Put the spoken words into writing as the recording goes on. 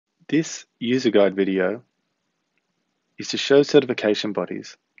This user guide video is to show certification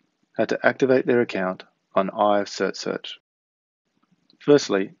bodies how to activate their account on IF Cert Search.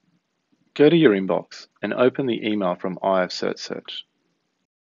 Firstly, go to your inbox and open the email from IF Cert Search.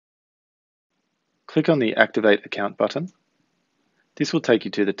 Click on the Activate Account button. This will take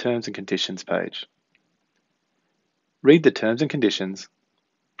you to the Terms and Conditions page. Read the Terms and Conditions,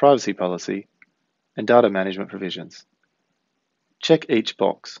 Privacy Policy, and Data Management Provisions. Check each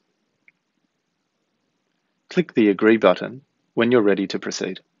box. Click the Agree button when you're ready to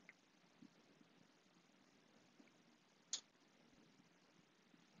proceed.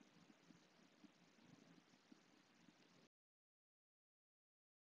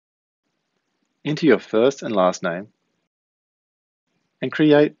 Enter your first and last name and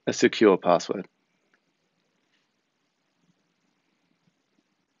create a secure password.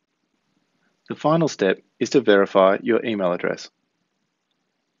 The final step is to verify your email address.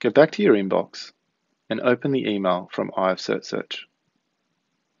 Go back to your inbox and open the email from IF Cert Search.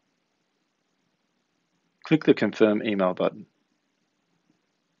 Click the Confirm Email button.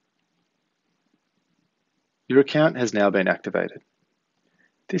 Your account has now been activated.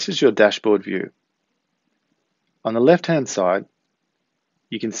 This is your dashboard view. On the left-hand side,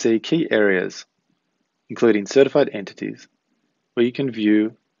 you can see key areas, including certified entities, where you can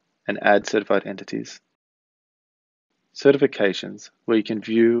view and add certified entities, certifications, where you can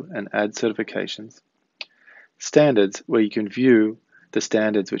view and add certifications, standards, where you can view the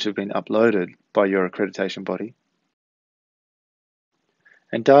standards which have been uploaded by your accreditation body,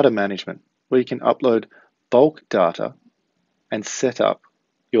 and data management, where you can upload bulk data and set up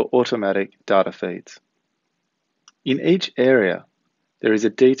your automatic data feeds. In each area, there is a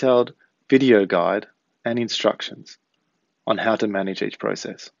detailed video guide and instructions on how to manage each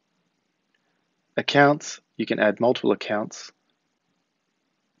process. Accounts, you can add multiple accounts.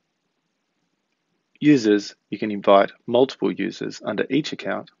 Users, you can invite multiple users under each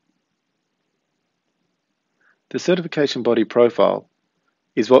account. The certification body profile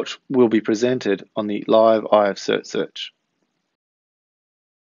is what will be presented on the live IF Cert Search.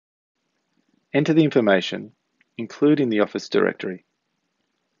 Enter the information, including the Office directory.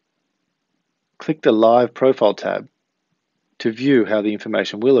 Click the Live Profile tab to view how the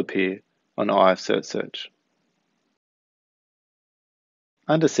information will appear on IF Cert Search.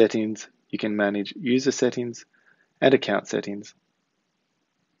 Under Settings, you can manage user settings and account settings.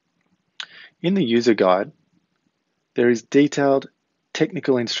 In the user guide, there is detailed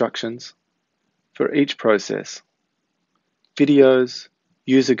technical instructions for each process, videos,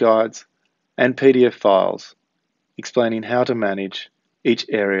 user guides, and PDF files explaining how to manage each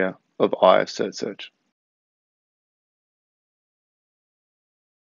area of IF Cert Search.